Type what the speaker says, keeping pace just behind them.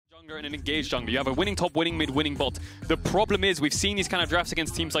jungler and an engaged jungler. You have a winning top, winning mid, winning bot. The problem is we've seen these kind of drafts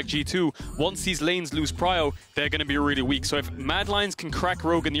against teams like G2. Once these lanes lose prio, they're going to be really weak. So if Mad Lions can crack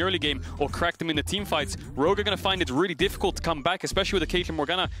Rogue in the early game or crack them in the team fights, Rogue are going to find it really difficult to come back, especially with a Caitlyn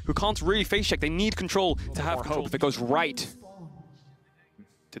Morgana who can't really face check. They need control to have hope. If it goes right.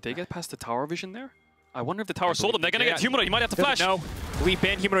 Did they get past the tower vision there? I wonder if the tower sold them. They're going to get Humanoid. You might have to flash. No. Leap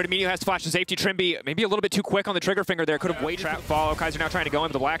in. Humanoid immediately has to flash to safety. Trymbi maybe a little bit too quick on the trigger finger there. Could have waited. Trap follow. Kaiser now trying to go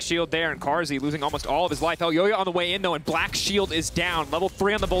into the Black Shield there. And Carzzy losing almost all of his life. Elyoya on the way in though. And Black Shield is down. Level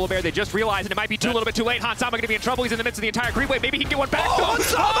 3 on the Volibear. They just realized it might be a little bit too late. Hansama going to be in trouble. He's in the midst of the entire creep wave. Maybe he can get one back. Oh,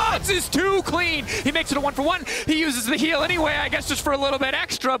 Hansama is too clean. He makes it a 1-for-1. He uses the heal anyway, I guess just for a little bit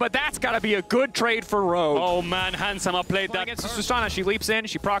extra. But that's got to be a good trade for Rogue. Oh man, Hansama played that. Against Tristana. She leaps in.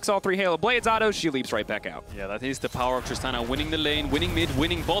 She procs all 3 Halo Blades autos. She leaps right back out. Yeah, that is the power of Tristana. Winning the lane, winning mid,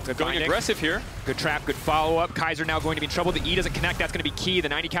 winning bot. Good going binding. Aggressive here. Good trap, good follow-up. Kaiser now going to be in trouble. The E doesn't connect. That's going to be key. The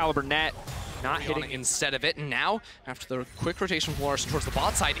 90 caliber net not hitting instead of it. And now, after the quick rotation from Larssen towards the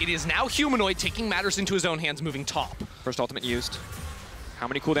bot side, it is now Humanoid taking matters into his own hands, moving top. First ultimate used. How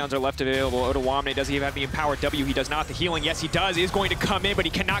many cooldowns are left available? Odoamne, does he have the empowered W? He does not. The healing, yes, he does. Is going to come in, but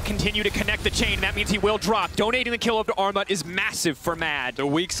he cannot continue to connect the chain. That means he will drop. Donating the kill over to Armut is massive for Mad. The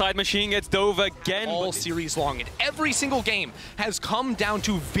weak side machine gets dove again. All series long, and every single game has come down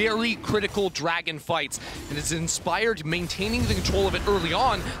to very critical dragon fights. And it's inspired maintaining the control of it early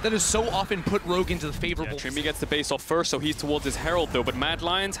on that has so often put Rogue into the favorable. Yeah, Trymbi gets the base off first, so he's towards his Herald though. But Mad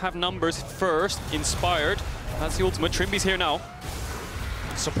Lions have numbers first. Inspired. That's the ultimate. Trymbi's here now.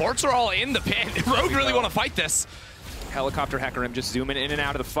 Supports are all in the pit. Rogue really want to fight this. Helicopter Hecarim just zooming in and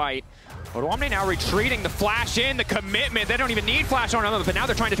out of the fight. odoamne now retreating, the flash in, the commitment. They don't even need flash on them, but now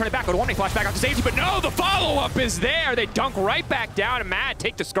they're trying to turn it back. odoamne flash back out to safety, but no, the follow-up is there. They dunk right back down, and Mad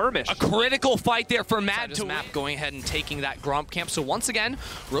take the skirmish. A critical fight there for Mad to map, going ahead and taking that Gromp camp. So once again,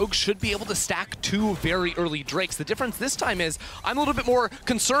 Rogue should be able to stack 2 very early Drakes. The difference this time is I'm a little bit more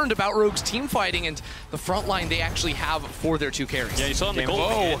concerned about Rogue's team fighting and the front line they actually have for their 2 carries. Yeah, you saw him the goal.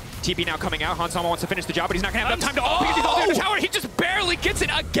 Oh, TP now coming out. Hansama wants to finish the job, but he's not going to have enough time to ult because he's all in the tower. He just barely gets it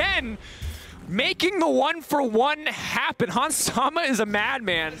again. Making the 1-for-1 happen. Hansama is a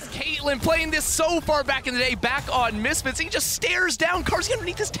madman. Caitlyn playing this so far back in the day, back on Misfits. He just stares down Carzzy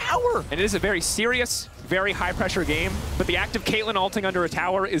underneath his tower. And it is a very serious, very high-pressure game, but the act of Caitlyn ulting under a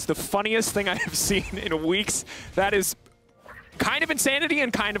tower is the funniest thing I have seen in weeks. That is kind of insanity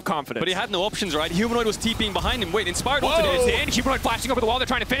and kind of confidence. But he had no options, right? Humanoid was TPing behind him. Wait, Inspired ulted in. Humanoid flashing over the wall. They're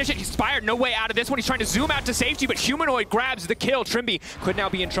trying to finish it. Inspired, no way out of this one. He's trying to zoom out to safety, but Humanoid grabs the kill. Trymbi could now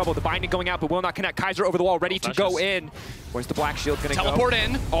be in trouble. The binding going out, but will not connect. Kaiser over the wall, ready to go in. Where's the Black Shield going to go? Teleport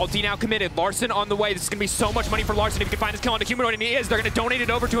in. Ulti now committed. Larssen on the way. This is going to be so much money for Larssen if he can find his kill on the Humanoid, and he is. They're going to donate it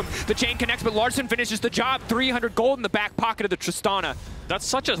over to him. The chain connects, but Larssen finishes the job. 300 gold in the back pocket of the Tristana. That's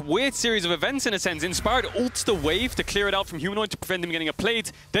such a weird series of events in a sense. Inspired ults the wave to clear it out from Humanoid to prevent him getting a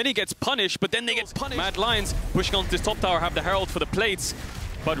plate. Then he gets punished, but then they get punished. Mad Lions pushing onto this top tower, have the Herald for the plates.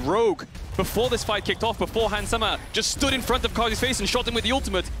 But Rogue, before this fight kicked off, before Hansama just stood in front of Carzzy's face and shot him with the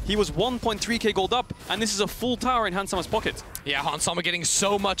ultimate, he was 1.3k gold up, and this is a full tower in Hansama's pocket. Yeah, Hansama getting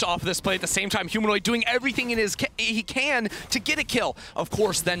so much off of this play at the same time. Humanoid doing everything in he can to get a kill. Of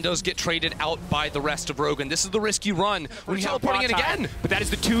course, then does get traded out by the rest of Rogue, and this is the risk you run when you're teleporting in again. But that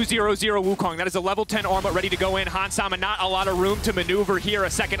is the 2-0-0 Wukong. That is a level 10 Armut ready to go in. Hansama not a lot of room to maneuver here. A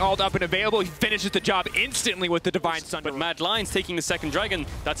second ult up and available. He finishes the job instantly with the Divine Sunder. But Mad Lions taking the second dragon,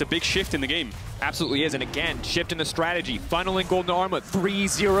 that's a big shift in the game. Absolutely is, and again, shift in the strategy. Funneling golden Armut,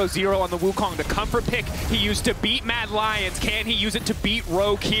 3-0-0 on the Wukong. The comfort pick he used to beat Mad Lions. Can he use it to beat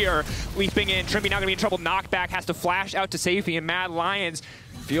Rogue here? Leaping in, Trymbi now gonna be in trouble. Knockback has to flash out to safety, and Mad Lions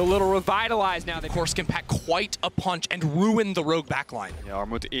feel a little revitalized now. They, of course, can pack quite a punch and ruin the Rogue backline. Yeah,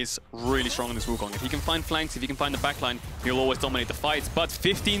 Armut is really strong in this Wukong. If he can find flanks, if he can find the backline, he'll always dominate the fights. But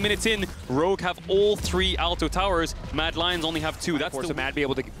 15 minutes in, Rogue have all 3 Alto towers. Mad Lions only have 2. That's the Mad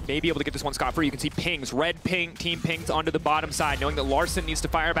may be able to get this one scot-free. You can see pings, red ping, team pings onto the bottom side, knowing that Larssen needs to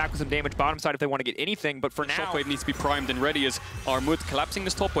fire back with some damage bottom side if they want to get anything. But for now, Shockwave needs to be primed and ready as Armut collapsing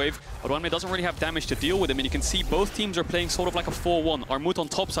this top wave. odoamne doesn't really have damage to deal with him, and you can see both teams are playing sort of like a 4-1. Armut on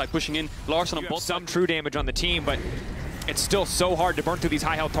top side pushing in, Larssen on bot. Some true damage on the team, but it's still so hard to burn through these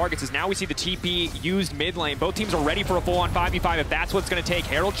high health targets as now we see the TP used mid lane. Both teams are ready for a full-on 5v5 if that's what it's going to take.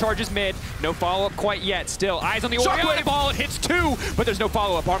 Herald charges mid. No follow-up quite yet. Still, eyes on the Orianna ball. It hits 2, but there's no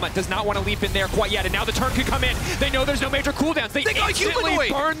follow-up. Armut does not want to leap in there quite yet, and now the turn could come in. They know there's no major cooldowns. They instantly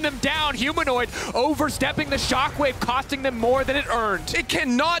burn them down. Humanoid overstepping the shockwave, costing them more than it earned. It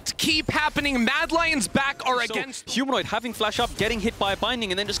cannot keep happening. Mad Lions back are against... Humanoid having flash up, getting hit by a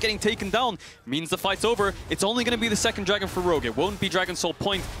binding, and then just getting taken down means the fight's over. It's only going to be the second dragon Dragon for Rogue. It won't be Dragon Soul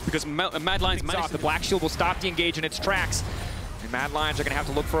point because Mad Lions managed the Black Shield will stop the engage in its tracks. And Mad Lions are going to have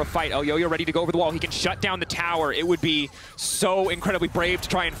to look for a fight. Elyoya ready to go over the wall. He can shut down the tower. It would be so incredibly brave to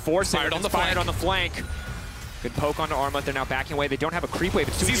try and force it. Inspired on the flank. Good poke onto Armut. They're now backing away. They don't have a creep wave.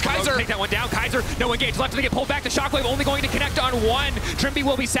 It's too easy for Kaiser. Take that one down. Kaiser, no engage. Left to get pulled back. The shockwave only going to connect on one. Trymbi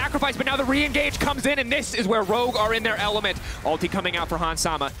will be sacrificed, but now the re-engage comes in, and this is where Rogue are in their element. Ulti coming out for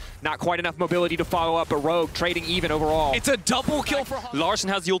Hansama. Not quite enough mobility to follow up, but Rogue trading even overall. It's a double kill for Larssen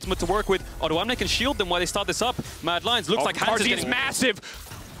has the ultimate to work with. odoamne can shield them while they start this up. Mad Lions looks like Carzzy is massive.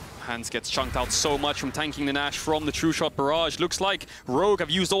 Hans gets chunked out so much from tanking the Nash from the True Shot barrage. Looks like Rogue have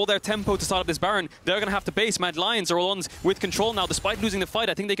used all their tempo to start up this Baron. They're going to have to base. Mad Lions are all ones with control now. Despite losing the fight,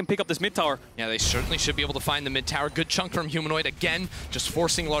 I think they can pick up this mid tower. Yeah, they certainly should be able to find the mid tower. Good chunk from Humanoid. Again, just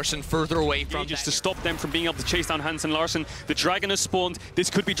forcing Larssen further away from just to stop them from being able to chase down Hans and Larssen. The Dragon has spawned.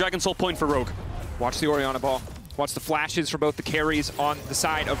 This could be Dragon Soul point for Rogue. Watch the Orianna ball. Watch the flashes for both the carries on the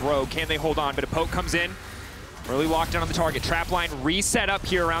side of Rogue. Can they hold on? But a poke comes in. Early lockdown on the target. Trapline reset up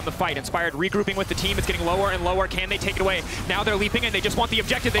here around the fight. Inspired regrouping with the team. It's getting lower and lower. Can they take it away? Now they're leaping in. They just want the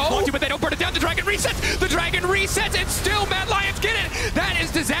objective. They want to, but they don't burn it down. The Dragon resets. The Dragon resets, and still Mad Lions get it. That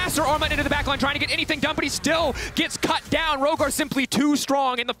is disaster. Armut into the backline trying to get anything done, but he still gets cut down. Rogue are simply too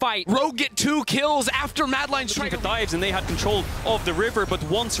strong in the fight. Rogue get 2 kills after Mad Lions trying to dives, and they had control of the river, but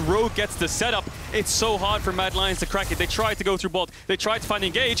once Rogue gets the setup, it's so hard for Mad Lions to crack it. They tried to go through bot. They tried to find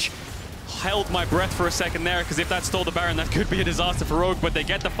engage. Held my breath for a second there, because if that stole the Baron, that could be a disaster for Rogue, but they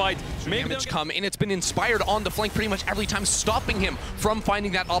get the fight. Damage come in. It's been inspired on the flank pretty much every time, stopping him from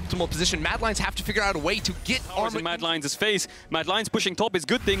finding that optimal position. Mad Lions have to figure out a way to get Armut in Mad Lions' face. Mad Lions pushing top is a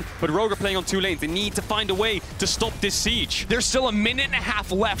good thing, but Rogue are playing on 2 lanes. They need to find a way to stop this siege. There's still a minute and a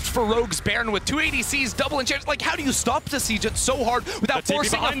half left for Rogue's Baron with 2 ADCs, double enchants. Like, how do you stop the siege? It's so hard without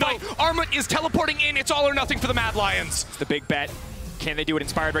forcing a fight. Armut is teleporting in. It's all or nothing for the Mad Lions. It's the big bet. Can they do it?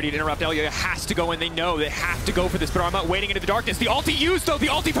 Inspired, ready to interrupt. Elyoya has to go in. They know they have to go for this, but Armut waiting into the darkness. The ulti used, though. The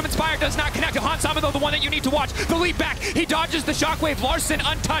ulti from Inspired does not connect. Hansama, though, the one that you need to watch. The leap back. He dodges the shockwave. Larssen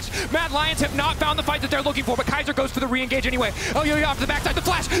untouched. Mad Lions have not found the fight that they're looking for, but Kaiser goes for the re-engage anyway. Elyoya off to the backside. The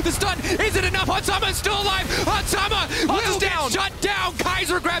flash. The stun. Is it enough? Hansama is still alive. Hansama will get shut down.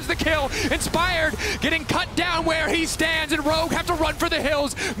 Kaiser grabs the kill. Inspired getting cut down where he stands, and Rogue have to run for the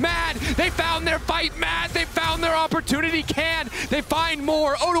hills. Mad, they found their fight. Mad, they found their opportunity. Can they find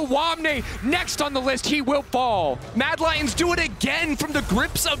more? odoamne next on the list. He will fall. Mad Lions do it again from the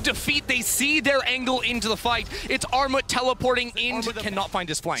grips of defeat. They see their angle into the fight. It's Armut teleporting in. Cannot find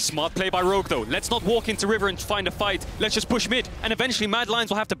his flank. Smart play by Rogue, though. Let's not walk into river and find a fight. Let's just push mid. And eventually Mad Lions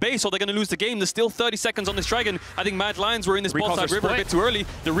will have to base, or they're going to lose the game. There's still 30 seconds on this Dragon. I think Mad Lions were in this bot side river a bit too early.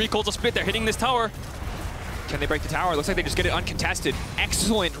 The recalls are split. They're hitting this tower. Can they break the tower? Looks like they just get it uncontested.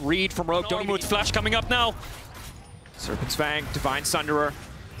 Excellent read from Rogue. Armut flash coming up now. Serpent's Fang, Divine Sunderer.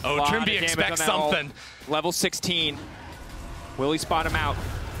 Oh, Trymbi expects something. Level 16. Will he spot him out?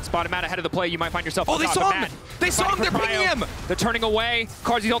 Spot him out ahead of the play. You might find yourself. Oh, they saw him! They saw him! They're pinging him! They're turning away.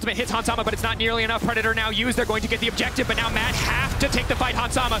 Carzzy's ultimate hits Hansama, but it's not nearly enough. Predator now used. They're going to get the objective, but now Mad have to take the fight.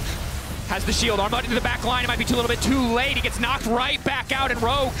 Hansama has the shield. Armut into the back line. It might be a little bit too late. He gets knocked right back out, and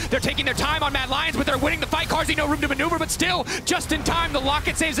Rogue, they're taking their time on Mad Lions, but they're winning the fight. Carzzy, no room to maneuver, but still, just in time, the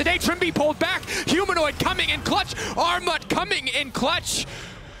locket saves the day. Trymbi pulled back. Humanoid coming in clutch. Armut coming in clutch.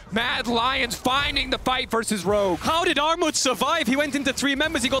 Mad Lions finding the fight versus Rogue. How did Armut survive? He went into 3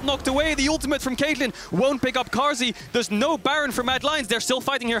 members. He got knocked away. The ultimate from Caitlyn won't pick up Carzzy. There's no Baron for Mad Lions. They're still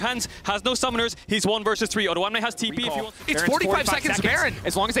fighting here. Hans has no summoners. He's 1 versus 3. odoamne has TP if you want. It's 45 seconds Baron.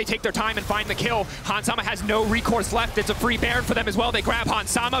 As long as they take their time and find the kill, Hansama has no recourse left. It's a free Baron for them as well. They grab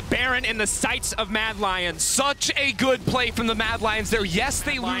Hansama. Baron in the sights of Mad Lions. Such a good play from the Mad Lions there. Yes,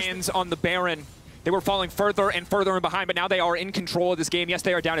 they lose. Lions on the Baron. They were falling further and further in behind, but now they are in control of this game. Yes,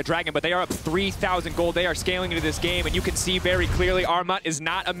 they are down to Dragon, but they are up 3,000 gold. They are scaling into this game, and you can see very clearly Armut is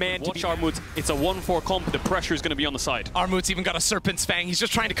not a man to be... Watch Armut. It's a 1-4 comp. The pressure is going to be on the side. Armut's even got a Serpent's Fang. He's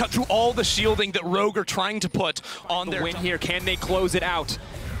just trying to cut through all the shielding that Rogue are trying to put on their win here. Can they close it out?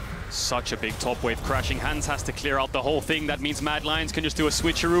 Such a big top wave crashing. Hans has to clear out the whole thing. That means Mad Lions can just do a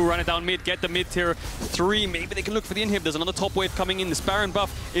switcheroo, run it down mid, get the mid tier 3. Maybe they can look for the inhib. There's another top wave coming in. This Baron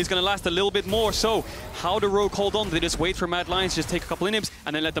buff is going to last a little bit more. So how do Rogue hold on? Do they just wait for Mad Lions to just take a couple inhibs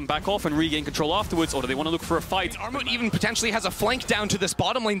and then let them back off and regain control afterwards? Or do they want to look for a fight? Armut even potentially has a flank down to this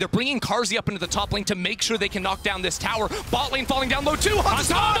bottom lane. They're bringing Carzzy up into the top lane to make sure they can knock down this tower. Bot lane falling down low too.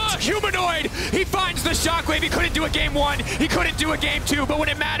 Humanoid! He finds the shockwave. He couldn't do a game 1. He couldn't do a game 2. But when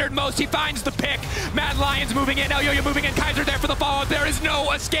it mattered most, foremost. He finds the pick. Mad Lions moving in. Elyoya moving in. Kaiser there for the follow-up. There is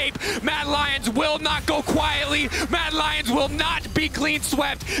no escape. Mad Lions will not go quietly. Mad Lions will not be clean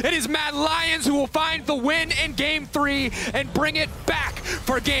swept. It is Mad Lions who will find the win in Game 3 and bring it back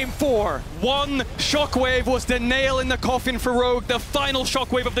for Game 4. One shockwave was the nail in the coffin for Rogue. The final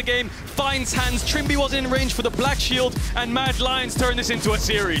shockwave of the game finds hands. Trymbi was in range for the Black Shield, and Mad Lions turn this into a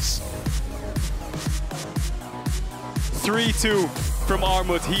series. 3-2 from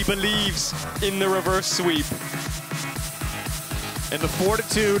Armut. He believes in the reverse sweep. And the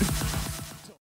fortitude